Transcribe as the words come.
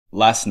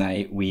Last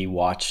night we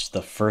watched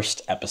the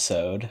first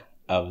episode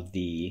of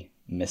the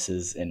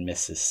Mrs. and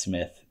Mrs.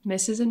 Smith.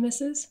 Mrs. and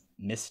Mrs.?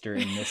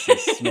 Mr. and Mrs.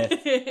 Smith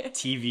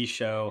TV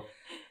show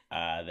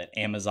that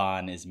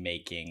Amazon is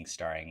making,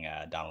 starring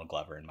Donald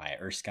Glover and Maya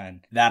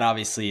Erskine. That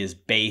obviously is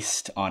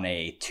based on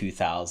a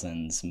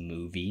 2000s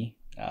movie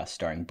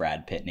starring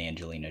Brad Pitt and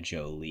Angelina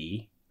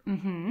Jolie.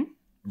 Mm-hmm.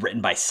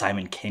 Written by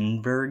Simon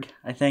Kinberg,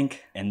 I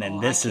think. And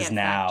then this is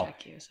now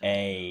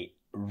a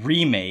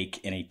remake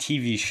in a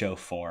TV show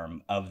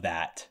form of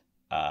that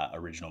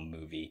original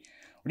movie.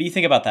 What do you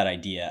think about that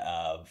idea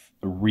of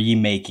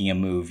remaking a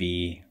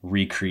movie,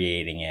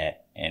 recreating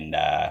it, and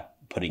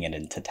putting it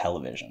into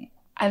television?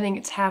 I think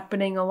it's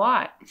happening a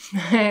lot.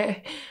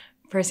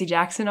 Percy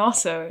Jackson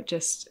also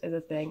just is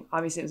a thing.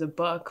 Obviously it was a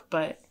book,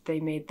 but they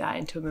made that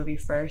into a movie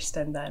first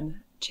and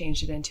then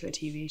changed it into a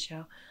TV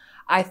show.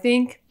 I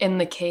think in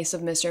the case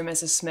of Mr. and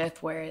Mrs.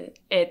 Smith, where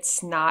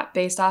it's not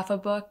based off a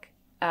book,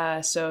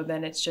 so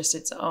then it's just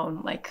its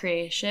own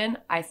creation.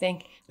 I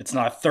think it's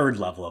not a third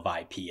level of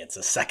IP; it's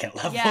a second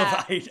level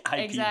of IP.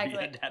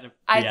 Exactly.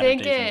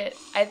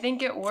 I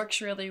think it works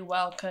really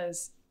well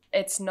because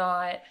it's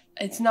not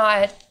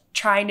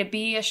trying to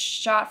be a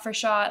shot for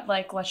shot.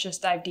 Let's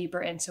just dive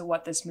deeper into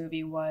what this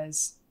movie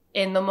was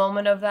in the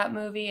moment of that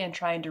movie and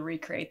trying to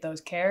recreate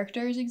those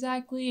characters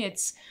exactly.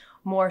 It's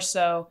more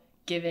so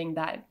giving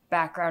that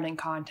background and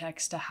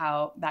context to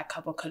how that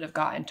couple could have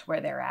gotten to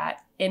where they're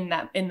at in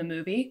the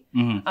movie.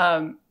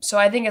 Mm-hmm. So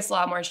I think it's a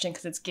lot more interesting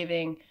because it's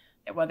giving,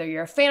 whether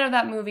you're a fan of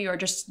that movie or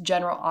just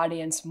general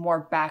audience, more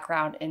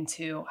background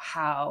into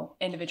how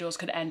individuals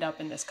could end up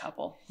in this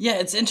couple. Yeah,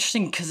 it's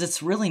interesting because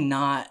it's really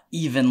not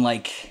even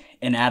an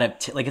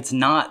it's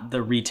not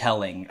the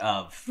retelling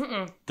of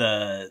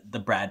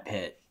the Brad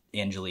Pitt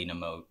Angelina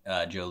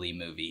Jolie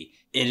movie.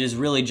 It is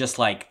really just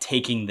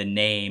taking the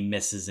name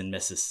Mrs. and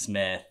Mrs.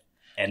 Smith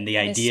and the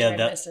idea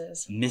that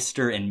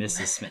Mr. and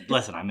Mrs. Smith.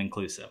 Listen, I'm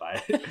inclusive.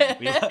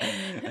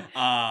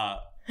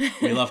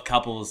 We love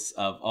couples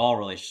of all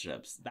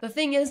relationships. The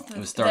thing is,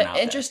 the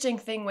interesting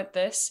thing with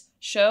this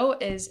show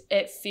is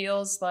it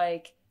feels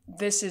like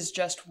this is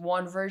just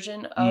one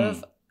version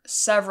of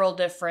several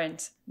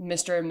different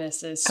Mr. and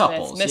Mrs.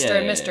 Couples. Smith, Mr.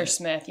 and Mr.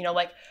 Smith.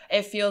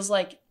 It feels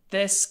like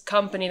this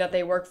company that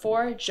they work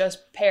for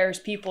just pairs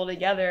people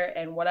together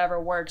and whatever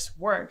works.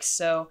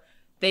 So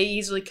they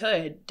easily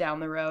could, down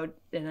the road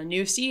in a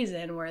new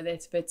season where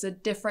it's a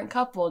different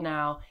couple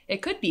now,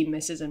 it could be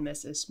Mrs. and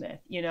Mrs. Smith.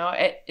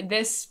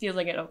 This feels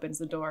like it opens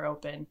the door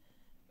open.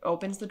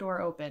 Keeps the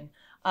door open.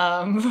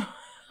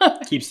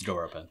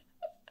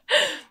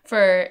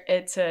 For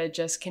it to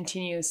just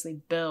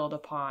continuously build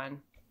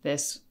upon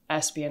this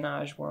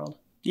espionage world.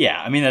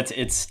 Yeah, I mean,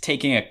 it's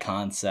taking a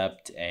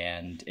concept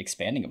and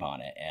expanding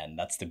upon it. And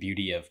that's the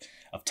beauty of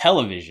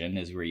television,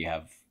 is where you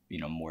have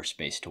more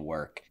space to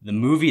work. The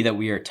movie that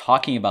we are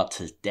talking about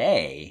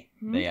today,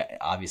 they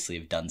obviously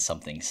have done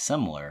something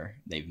similar.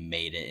 They've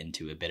made it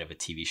into a bit of a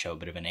TV show, a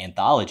bit of an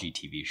anthology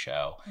TV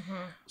show.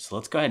 So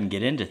let's go ahead and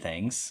get into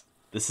things.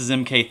 This is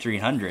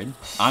MK300.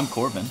 I'm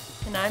Korbin.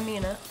 And I'm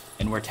Mina.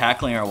 And we're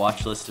tackling our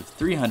watch list of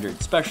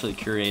 300 specially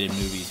curated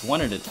movies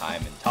one at a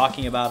time and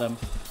talking about them.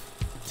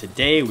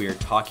 Today we are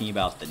talking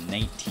about the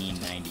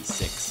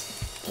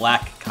 1996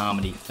 black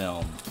comedy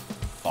film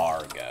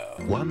Fargo.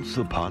 Once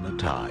upon a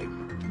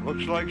time.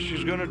 Looks like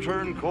she's gonna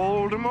turn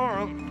cold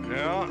tomorrow.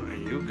 Yeah,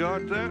 you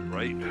got that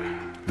right.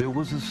 There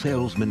was a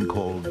salesman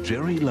called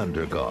Jerry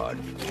Lundergaard.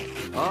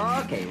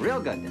 Okay,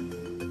 real good then.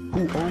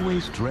 Who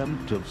always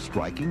dreamt of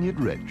striking it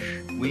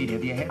rich. Wade,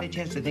 have you had a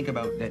chance to think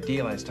about that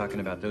deal I was talking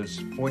about, those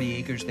 40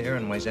 acres there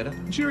in Wayzata?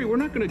 Jerry, we're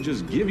not gonna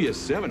just give you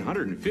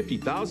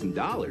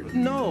 $750,000.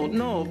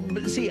 No,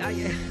 but see,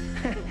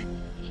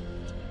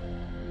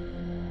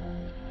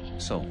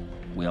 So,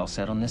 we all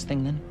set on this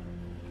thing then?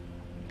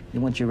 You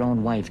want your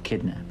own wife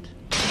kidnapped.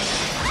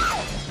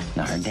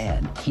 Now, her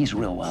dad, he's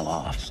real well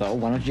off. So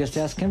why don't you just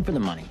ask him for the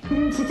money?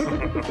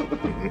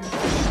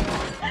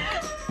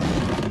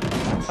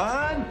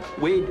 Hon?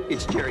 Wade,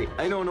 it's Jerry.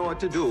 I don't know what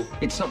to do.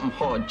 It's something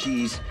hard,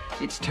 geez.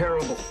 It's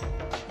terrible.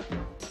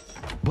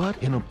 But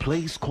in a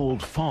place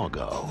called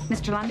Fargo...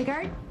 Mr.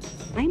 Lundegaard?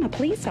 I'm a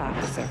police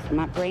officer from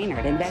up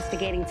Brainerd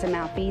investigating some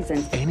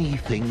malfeasance.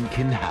 Anything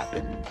can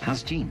happen.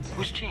 How's Jean?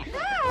 Who's Jean?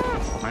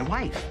 My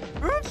wife.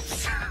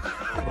 Oops.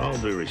 All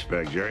due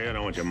respect, Jerry, I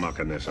don't want you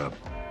mucking this up.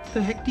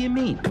 The heck do you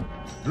mean?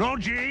 No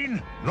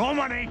Jean, no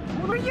money.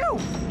 What are you?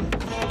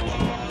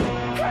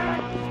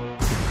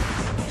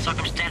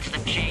 Circumstances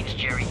have changed,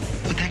 Jerry.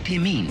 What the heck do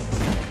you mean?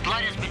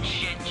 Blood has been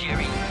shed,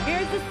 Jerry.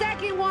 Here's the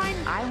second one.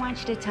 I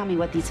want you to tell me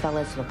what these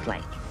fellas look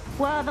like.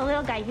 Well, the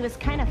little guy, he was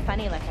kind of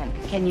funny looking.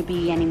 Can you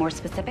be any more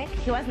specific?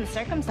 He wasn't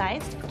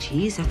circumcised.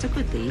 Geez, that's a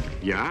good lead.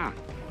 Yeah.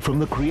 From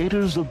the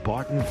creators of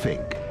Barton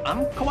Fink.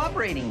 I'm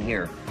cooperating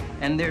here.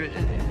 And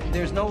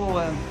there's no,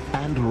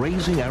 And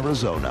Raising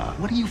Arizona.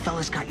 What do you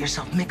fellas got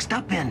yourself mixed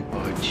up in?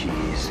 Oh,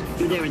 jeez.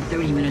 You're there in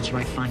 30 minutes or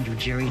I find you,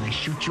 Jerry, and I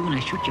shoot you, and I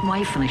shoot your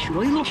wife, and I shoot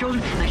all your little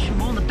children, and I shoot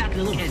them all in the back of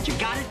their little heads. You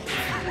got it?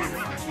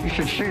 You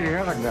should see the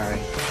other guy.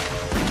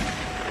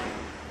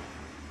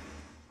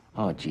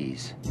 Oh,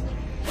 jeez.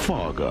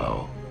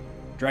 Fargo.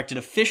 Directed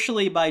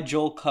officially by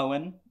Joel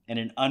Coen and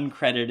an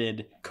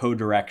uncredited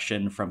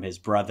co-direction from his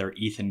brother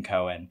Ethan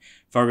Coen,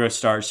 Fargo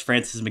stars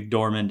Frances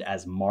McDormand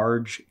as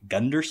Marge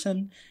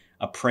Gunderson,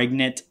 a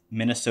pregnant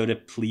Minnesota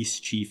police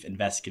chief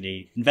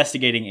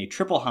investigating a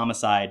triple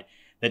homicide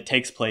that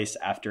takes place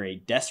after a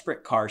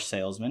desperate car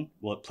salesman,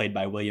 played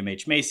by William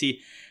H.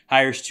 Macy,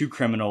 hires two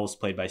criminals,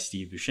 played by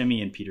Steve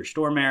Buscemi and Peter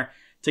Stormare,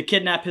 to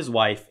kidnap his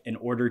wife in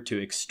order to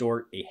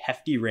extort a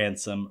hefty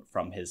ransom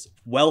from his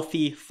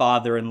wealthy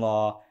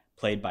father-in-law,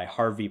 played by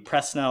Harvey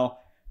Presnell.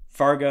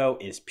 Fargo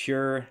is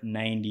pure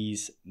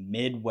 90s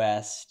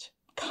Midwest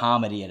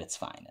comedy at its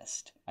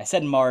finest. I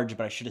said Marge,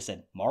 but I should have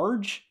said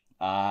Marge,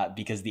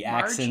 because the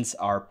accents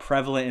are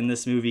prevalent in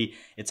this movie.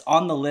 It's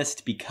on the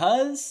list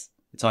because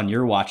it's on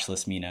your watch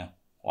list, Mina.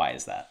 Why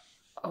is that?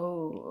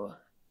 Oh,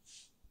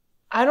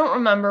 I don't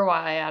remember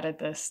why I added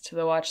this to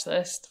the watch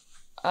list.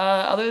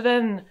 Other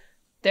than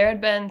there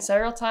had been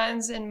several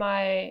times in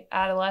my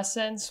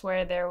adolescence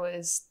where there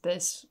was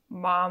this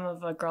mom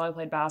of a girl I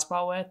played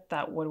basketball with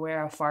that would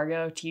wear a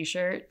Fargo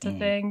t-shirt to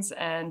things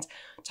and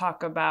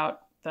talk about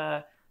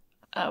the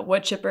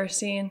wood chipper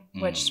scene,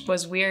 which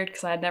was weird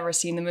because I had never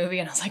seen the movie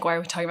and I was like, why are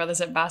we talking about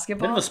this at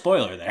basketball? Bit of a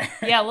spoiler there.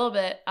 Yeah, a little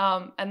bit.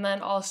 And then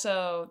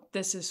also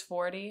This Is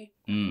 40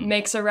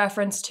 makes a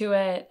reference to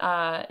it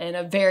in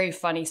a very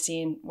funny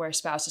scene where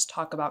spouses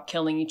talk about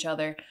killing each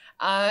other.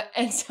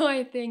 And so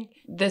I think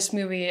this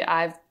movie,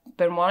 I've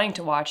been wanting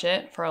to watch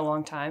it for a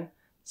long time.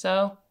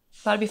 So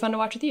thought it'd be fun to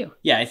watch with you.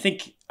 Yeah, I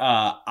think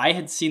I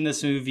had seen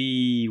this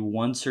movie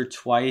once or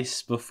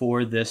twice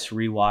before this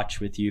rewatch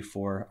with you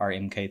for our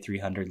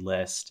MK300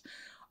 list.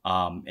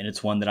 And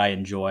it's one that I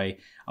enjoy.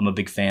 I'm a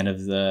big fan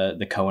of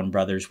the Coen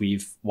brothers.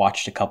 We've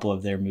watched a couple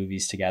of their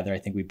movies together. I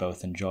think we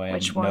both enjoy them.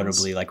 Which ones?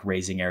 Notably like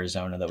Raising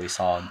Arizona that we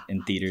saw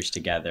in theaters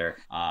together.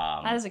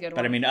 That is a good one.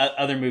 But I mean,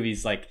 other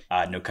movies like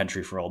No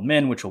Country for Old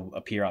Men, which will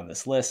appear on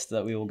this list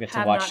that we will get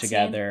to watch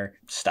together.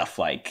 Stuff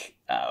like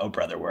Oh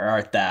Brother, Where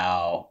Art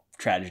Thou?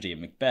 Tragedy of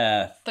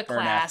Macbeth. The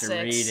Burn After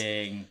classics.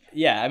 Reading.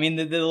 Yeah, I mean,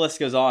 the list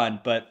goes on,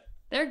 but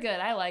They're good.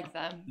 I like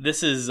them.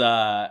 this is,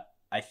 I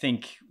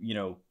think,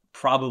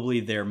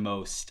 probably their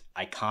most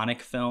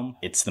iconic film.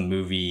 It's the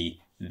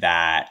movie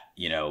that,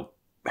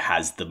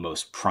 has the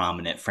most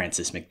prominent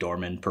Frances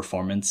McDormand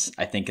performance,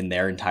 I think, in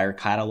their entire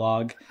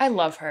catalog. I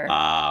love her.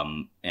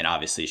 And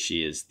obviously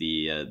she is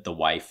the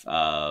wife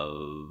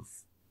of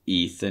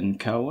Ethan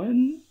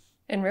Coen.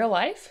 In real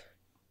life?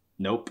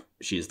 Nope.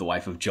 She is the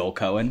wife of Joel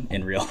Coen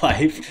in real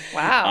life.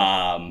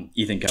 Wow.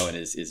 Ethan Coen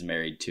is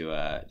married to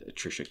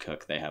Trisha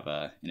Cook. They have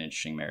an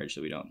interesting marriage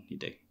that we don't need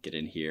to get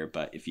in here.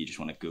 But if you just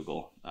want to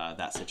Google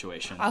that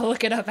situation. I'll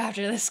look it up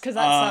after this because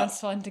that sounds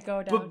fun to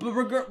go down.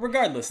 But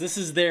regardless, this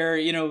is their,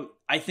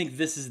 I think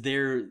this is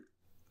their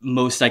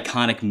most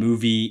iconic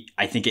movie.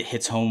 I think it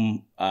hits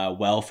home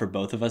well for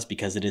both of us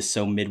because it is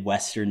so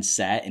Midwestern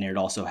set. And it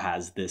also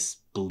has this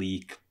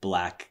bleak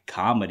black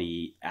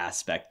comedy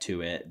aspect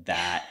to it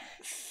that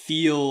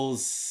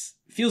feels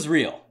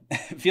real.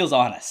 Feels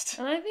honest.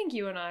 And I think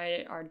you and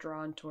I are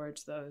drawn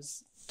towards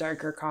those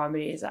darker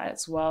comedies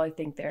as well. I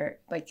think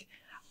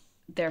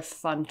they're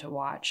fun to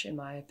watch, in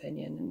my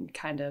opinion, and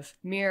kind of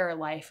mirror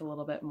life a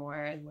little bit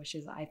more, which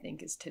is, I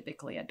think, is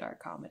typically a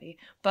dark comedy.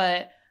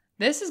 But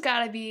this has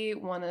got to be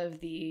one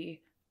of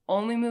the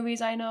only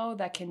movies I know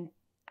that can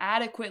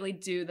adequately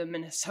do the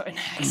Minnesotan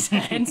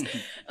accent.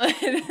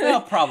 Well,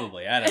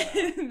 probably. I don't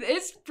know.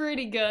 It's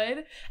pretty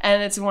good.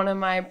 And it's one of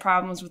my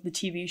problems with the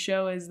TV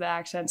show is the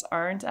accents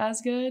aren't as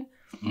good.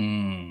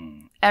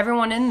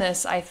 Everyone in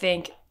this, I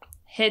think,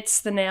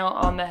 hits the nail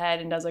on the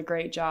head and does a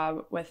great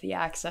job with the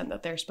accent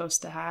that they're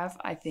supposed to have.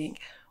 I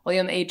think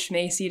William H.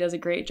 Macy does a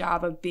great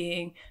job of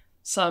being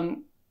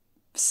some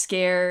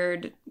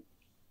scared,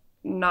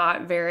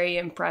 not very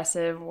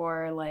impressive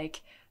or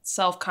like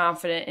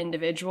self-confident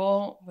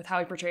individual with how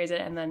he portrays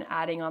it, and then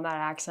adding on that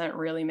accent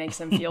really makes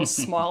him feel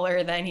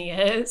smaller than he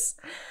is.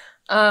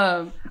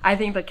 I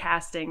think the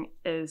casting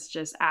is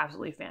just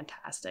absolutely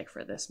fantastic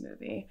for this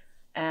movie,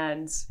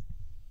 and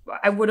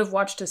I would have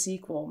watched a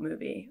sequel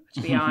movie,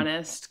 to be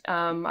honest.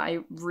 I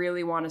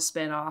really want a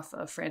spin-off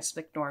of Frances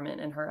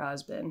McDormand and her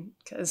husband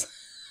because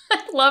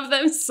I love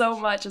them so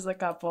much as a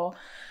couple.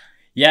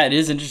 Yeah, it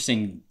is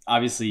interesting.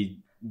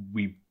 Obviously,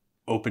 we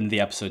opened the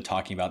episode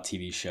talking about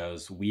TV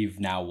shows. We've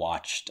now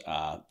watched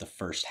the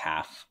first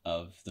half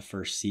of the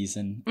first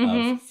season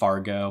of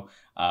Fargo,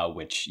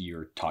 which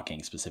you're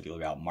talking specifically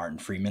about Martin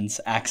Freeman's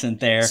accent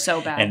there.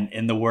 So bad.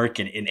 And the work,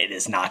 and it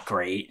is not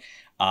great.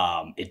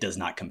 It does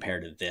not compare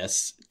to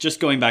this. Just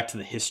going back to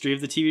the history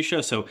of the TV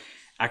show. So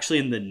actually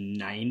in the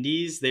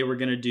 90s, they were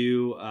going to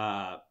do,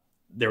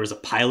 there was a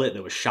pilot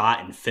that was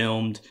shot and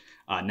filmed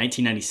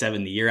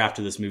 1997, the year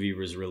after this movie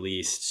was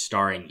released,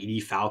 starring Edie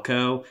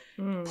Falco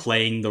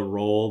playing the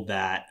role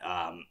that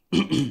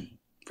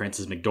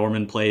Frances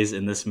McDormand plays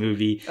in this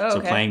movie.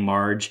 So playing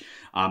Marge.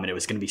 And it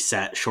was going to be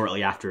set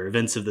shortly after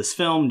events of this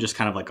film, just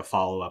kind of like a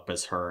follow-up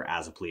as her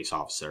as a police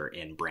officer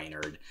in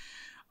Brainerd.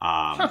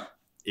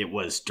 It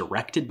was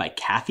directed by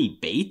Kathy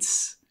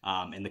Bates,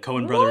 And the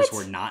Coen brothers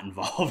were not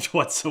involved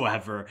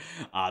whatsoever.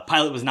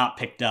 Pilot was not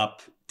picked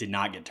up, did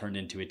not get turned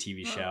into a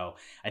TV show.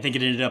 I think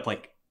it ended up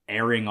like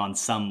airing on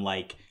some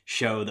like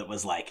show that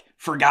was like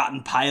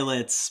Forgotten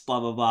Pilots, blah,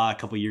 blah, blah, a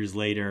couple years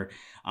later.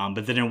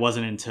 But then it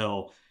wasn't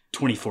until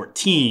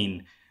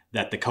 2014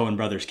 that the Coen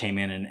brothers came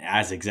in and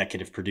as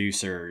executive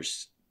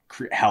producers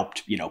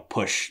helped,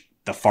 push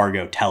the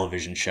Fargo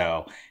television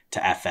show to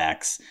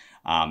FX.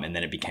 And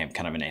then it became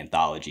kind of an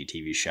anthology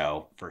TV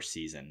show, first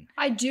season.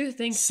 I do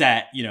think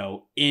set,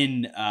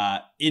 in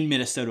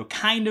Minnesota,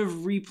 kind of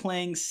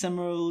replaying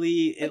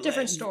similarly a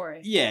different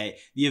story. Yeah,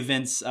 the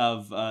events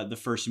of the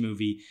first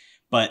movie,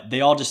 but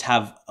they all just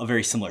have a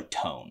very similar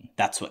tone.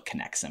 That's what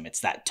connects them.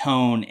 It's that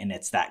tone, and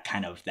it's that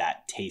kind of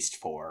that taste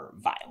for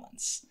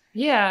violence.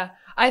 Yeah,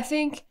 I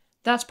think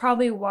that's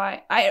probably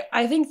why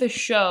I think the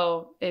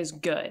show is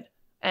good,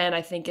 and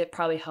I think it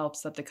probably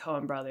helps that the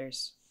Coen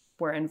brothers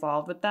were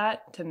involved with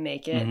that to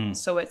make it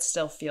so it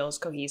still feels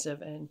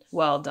cohesive and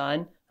well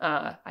done.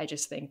 I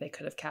just think they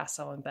could have cast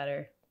someone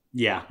better.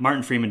 Yeah,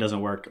 Martin Freeman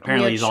doesn't work.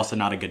 Apparently, he's also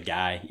not a good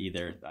guy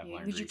either.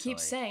 Which you keep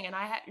saying, and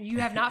you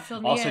have not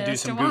filled me also in. Do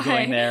some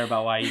Googling there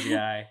about why he's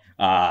a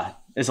guy.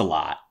 There's a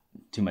lot.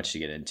 Too much to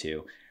get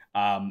into.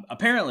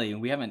 Apparently,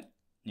 we haven't,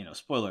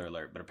 spoiler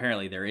alert, but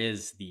apparently there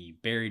is the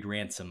buried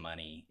ransom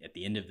money at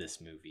the end of this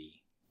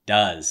movie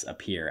does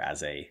appear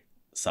as a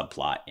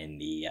subplot in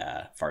the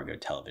Fargo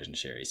television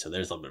series. So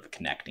there's a little bit of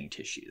connecting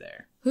tissue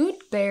there. Who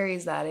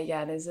buries that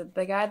again? Is it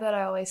the guy that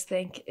I always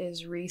think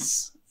is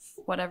Reese,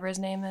 whatever his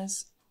name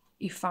is?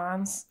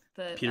 Ifans?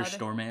 Peter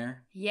Stormare?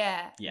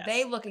 Yeah. Yes.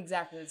 They look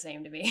exactly the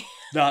same to me.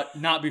 Not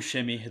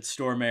Buscemi. It's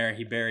Stormare.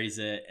 He buries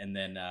it and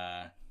then,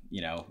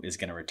 is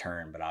going to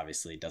return, but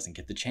obviously doesn't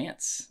get the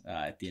chance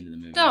at the end of the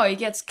movie. No, he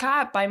gets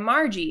caught by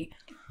Margie.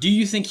 Do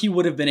you think he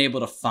would have been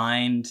able to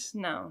find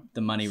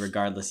the money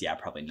regardless? Yeah,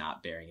 probably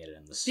not burying it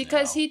in the snow.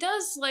 Because he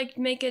does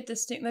make it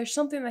distinct. There's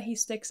something that he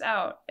sticks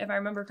out, if I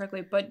remember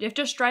correctly. But if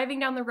just driving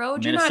down the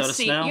road, you're not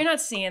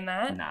seeing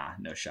that. Nah,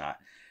 no shot.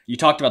 You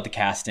talked about the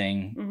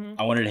casting.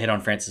 I wanted to hit on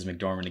Frances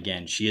McDormand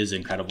again. She is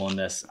incredible in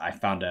this. I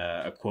found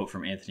a quote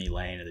from Anthony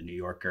Lane of The New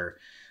Yorker.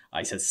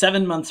 He said,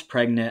 7 months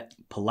pregnant,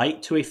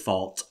 polite to a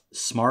fault,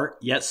 smart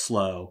yet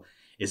slow,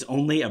 is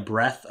only a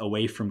breath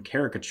away from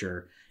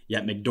caricature,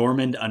 yet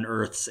McDormand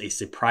unearths a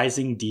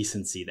surprising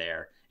decency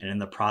there, and in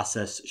the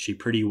process, she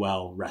pretty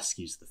well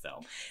rescues the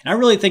film. And I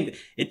really think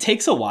it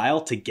takes a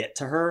while to get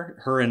to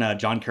her and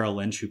John Carroll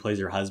Lynch, who plays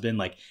her husband.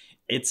 Like,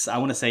 it's, I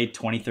want to say,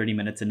 20, 30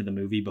 minutes into the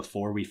movie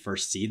before we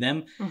first see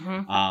them.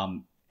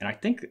 And I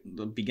think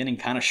the beginning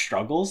kind of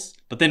struggles,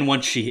 but then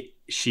once she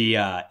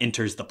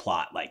enters the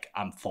plot, like,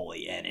 I'm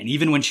fully in. And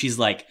even when she's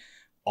like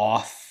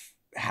off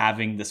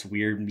having this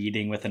weird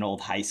meeting with an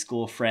old high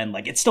school friend,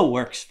 like, it still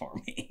works for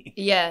me.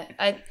 Yeah,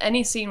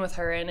 any scene with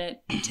her in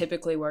it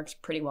typically works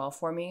pretty well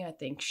for me. I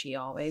think she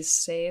always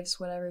saves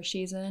whatever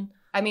she's in.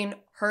 I mean,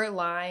 her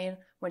line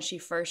when she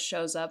first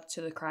shows up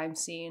to the crime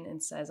scene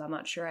and says, "I'm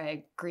not sure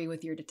I agree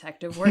with your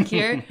detective work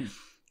here,"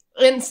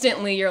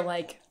 instantly you're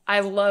like,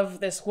 I love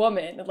this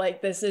woman.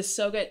 Like, this is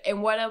so good.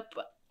 And what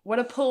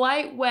a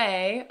polite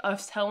way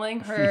of telling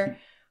her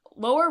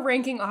lower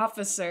ranking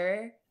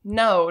officer,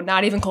 no,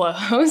 not even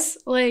close.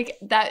 Like,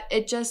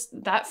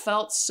 that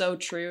felt so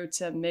true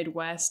to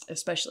Midwest,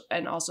 especially,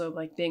 and also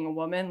like being a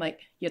woman, like,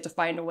 you have to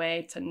find a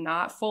way to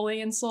not fully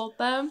insult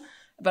them,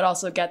 but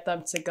also get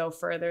them to go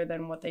further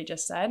than what they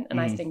just said. And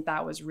I think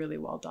that was really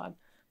well done.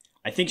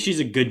 I think she's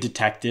a good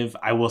detective.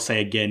 I will say,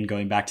 again,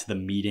 going back to the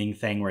meeting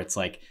thing where it's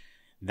like,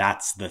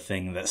 that's the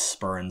thing that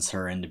spurns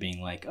her into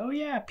being like, oh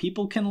yeah,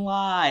 people can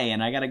lie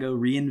and I got to go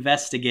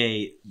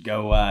reinvestigate.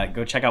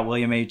 Go check out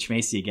William H.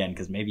 Macy again,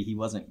 because maybe he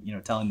wasn't,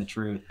 telling the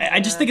truth.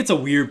 I just think it's a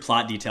weird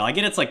plot detail. I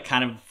get it's like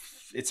kind of,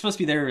 it's supposed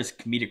to be there as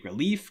comedic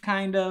relief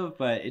kind of,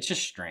 but it's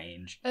just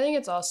strange. I think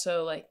it's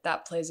also like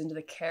that plays into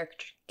the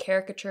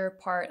caricature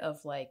part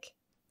of like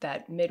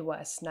that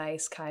Midwest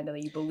nice kind of,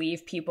 you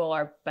believe people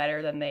are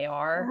better than they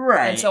are.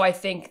 Right. And so I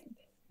think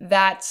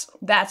that's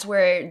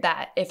where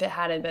that, if it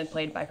hadn't been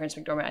played by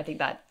Frances McDormand, I think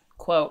that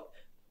quote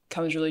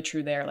comes really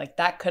true there. Like,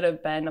 that could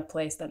have been a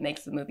place that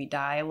makes the movie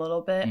die a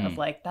little bit of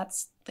like,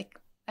 that's like,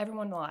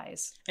 everyone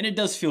lies. And it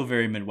does feel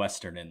very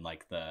Midwestern and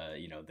like the,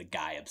 the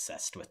guy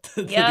obsessed with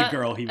the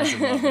girl he was in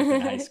love with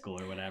in high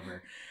school or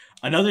whatever.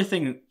 Another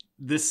thing,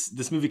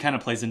 this movie kind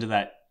of plays into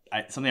that.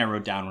 Something I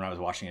wrote down when I was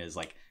watching it is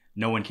like,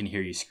 no one can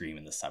hear you scream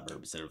in the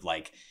suburbs. Sort of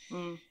like,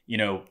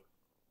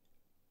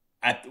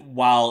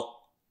 while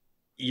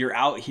you're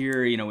out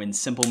here, in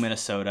simple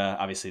Minnesota,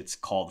 obviously it's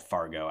called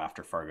Fargo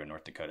after Fargo,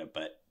 North Dakota,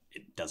 but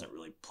it doesn't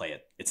really play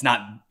it. It's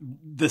not,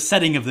 the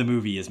setting of the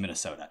movie is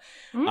Minnesota.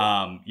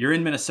 You're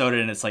in Minnesota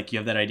and it's like, you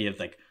have that idea of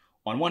like,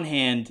 on one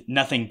hand,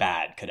 nothing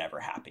bad could ever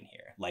happen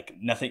here. Like,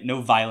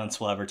 no violence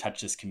will ever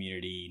touch this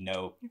community.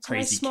 No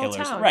crazy killers.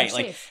 Town, right.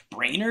 Like safe.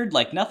 Brainerd,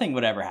 like nothing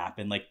would ever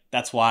happen. Like,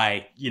 that's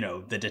why,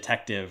 the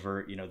detective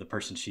or, the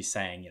person she's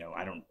saying,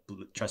 I don't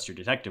trust your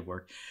detective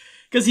work.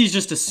 Because he's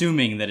just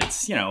assuming that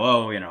it's,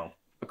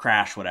 a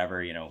crash,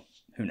 whatever,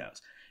 who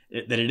knows,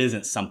 that it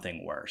isn't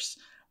something worse.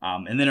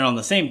 And then on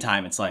the same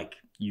time, it's like,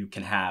 you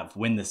can have,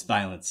 when this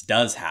violence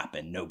does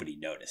happen, nobody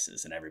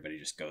notices and everybody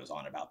just goes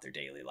on about their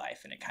daily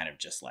life, and it kind of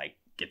just like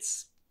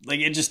gets like,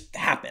 it just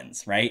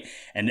happens, right?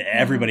 And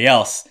everybody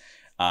else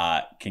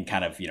can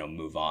kind of,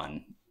 move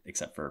on,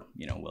 except for,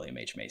 William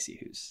H. Macy,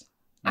 who's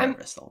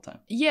nervous the whole time.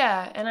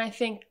 Yeah, and I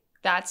think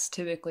that's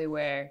typically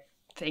where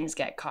things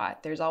get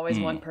caught. There's always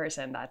one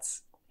person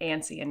that's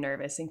antsy and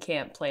nervous and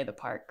can't play the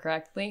part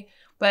correctly.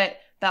 But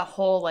that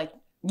whole, like,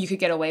 you could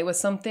get away with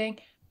something,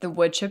 the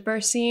wood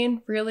chipper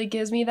scene really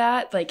gives me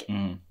that. Like,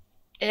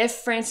 if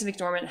Frances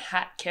McDormand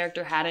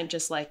character hadn't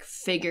just, like,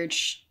 figured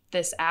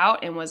this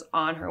out and was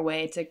on her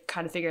way to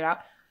kind of figure it out,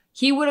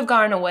 he would have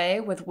gotten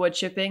away with wood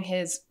chipping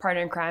his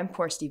partner in crime.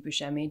 Poor Steve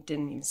Buscemi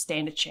didn't even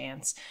stand a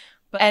chance.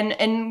 But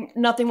and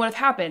nothing would have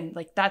happened.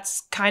 Like,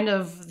 that's kind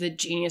of the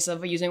genius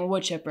of using a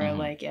wood chipper.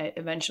 Like,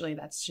 eventually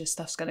that's just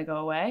stuff's going to go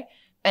away.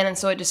 And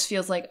so it just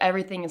feels like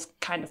everything is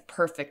kind of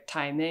perfect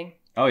timing.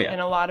 Oh, yeah. In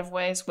a lot of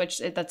ways,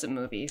 which that's a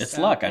movie. It's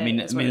luck. But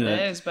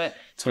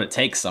it's what it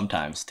takes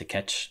sometimes to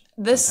catch.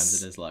 This,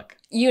 sometimes it is luck.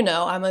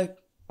 I'm a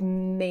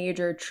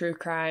major true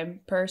crime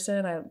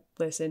person. I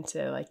listen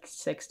to like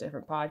 6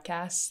 different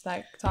podcasts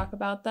that talk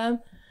about them.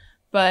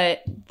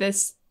 But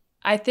this,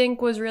 I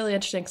think, was really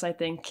interesting because I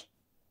think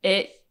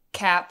it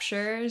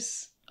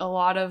captures a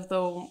lot of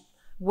the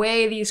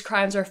way these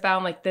crimes are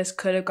found. Like, this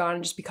could have gone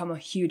and just become a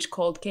huge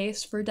cold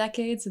case for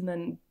decades and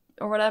then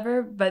or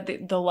whatever, but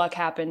the luck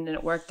happened and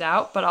it worked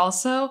out. But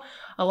also,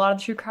 a lot of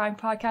the true crime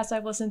podcasts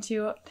I've listened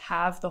to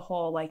have the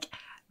whole, like,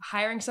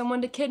 hiring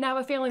someone to kidnap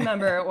a family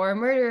member or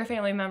murder a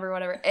family member or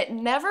whatever. It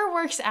never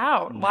works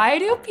out. Why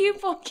do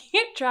people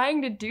keep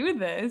trying to do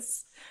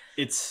this?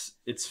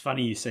 It's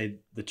funny you say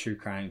the true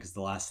crime, because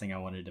the last thing I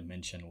wanted to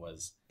mention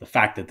was the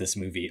fact that this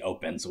movie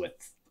opens with,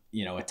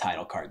 a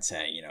title card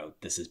saying,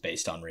 this is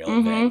based on real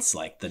events,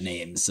 like the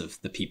names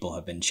of the people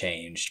have been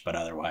changed, but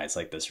otherwise,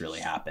 like, this really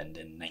happened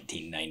in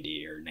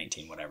 1990 or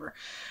 19 whatever.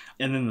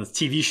 And then the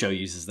TV show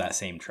uses that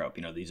same trope,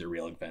 these are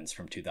real events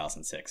from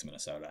 2006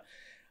 Minnesota.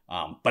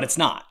 But it's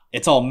not.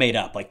 It's all made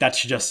up. Like,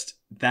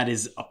 that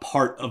is a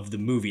part of the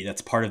movie.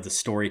 That's part of the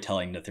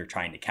storytelling that they're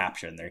trying to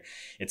capture. And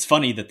it's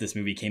funny that this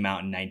movie came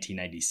out in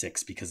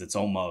 1996 because it's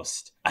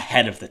almost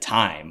ahead of the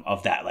time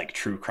of that, like,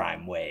 true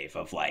crime wave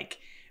of, like,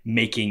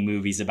 making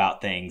movies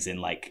about things and,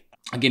 like,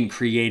 again,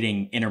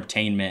 creating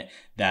entertainment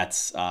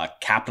that's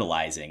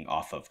capitalizing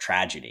off of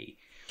tragedy,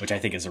 which I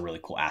think is a really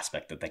cool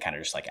aspect that they kind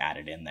of just, like,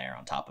 added in there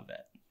on top of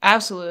it.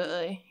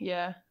 Absolutely.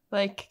 Yeah.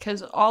 Like,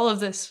 because all of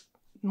this,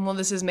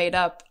 this is made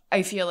up.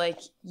 I feel like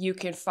you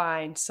can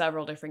find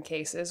several different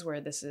cases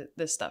where this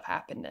stuff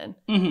happened in.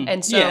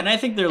 And so and I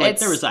think there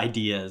was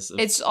ideas.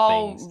 It's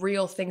all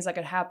real things that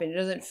could happen. It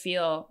doesn't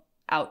feel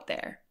out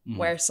there,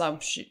 where some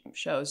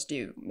shows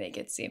do make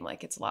it seem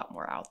like it's a lot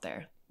more out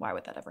there. Why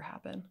would that ever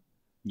happen?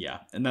 Yeah,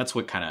 and that's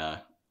what kind of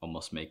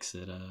almost makes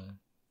it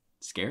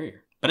scarier.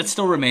 But it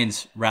still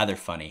remains rather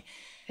funny.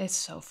 It's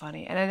so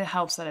funny, and it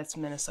helps that it's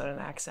Minnesotan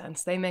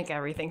accents. They make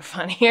everything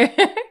funnier.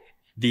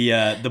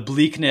 The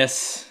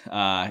bleakness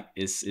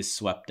is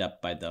swept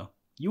up by the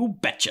you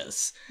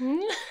betchas.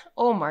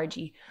 Oh,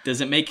 Margie.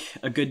 Does it make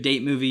a good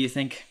date movie, you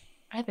think?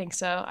 I think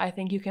so. I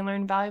think you can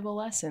learn valuable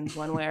lessons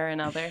one way or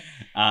another.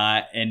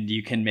 And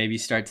you can maybe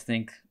start to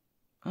think,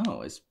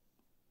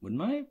 would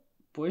my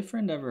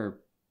boyfriend ever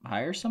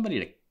hire somebody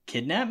to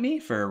kidnap me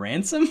for a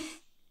ransom?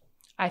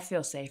 I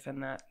feel safe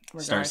in that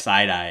regard. Start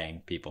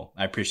side-eyeing people.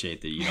 I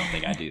appreciate that you don't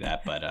think I do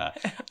that, but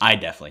I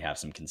definitely have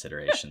some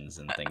considerations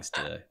and things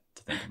to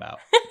think about.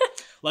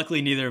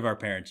 Luckily, neither of our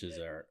parents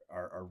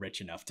are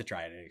rich enough to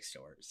try to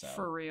extort. So.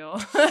 For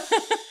real.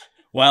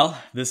 Well,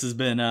 this has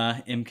been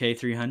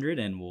MK300,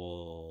 and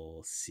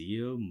we'll see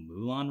you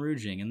Moulin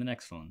Rouging in the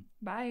next one.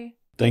 Bye.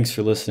 Thanks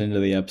for listening to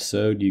the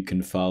episode. You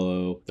can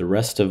follow the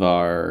rest of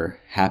our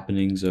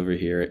happenings over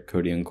here at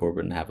Cody and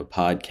Korbin Have a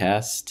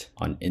Podcast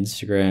on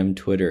Instagram,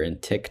 Twitter, and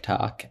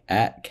TikTok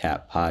at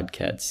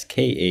KhapPodcast,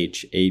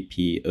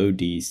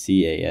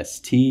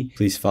 KhapPodcast.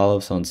 Please follow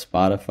us on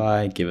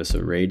Spotify, give us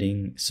a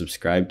rating,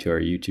 subscribe to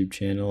our YouTube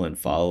channel, and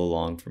follow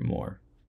along for more.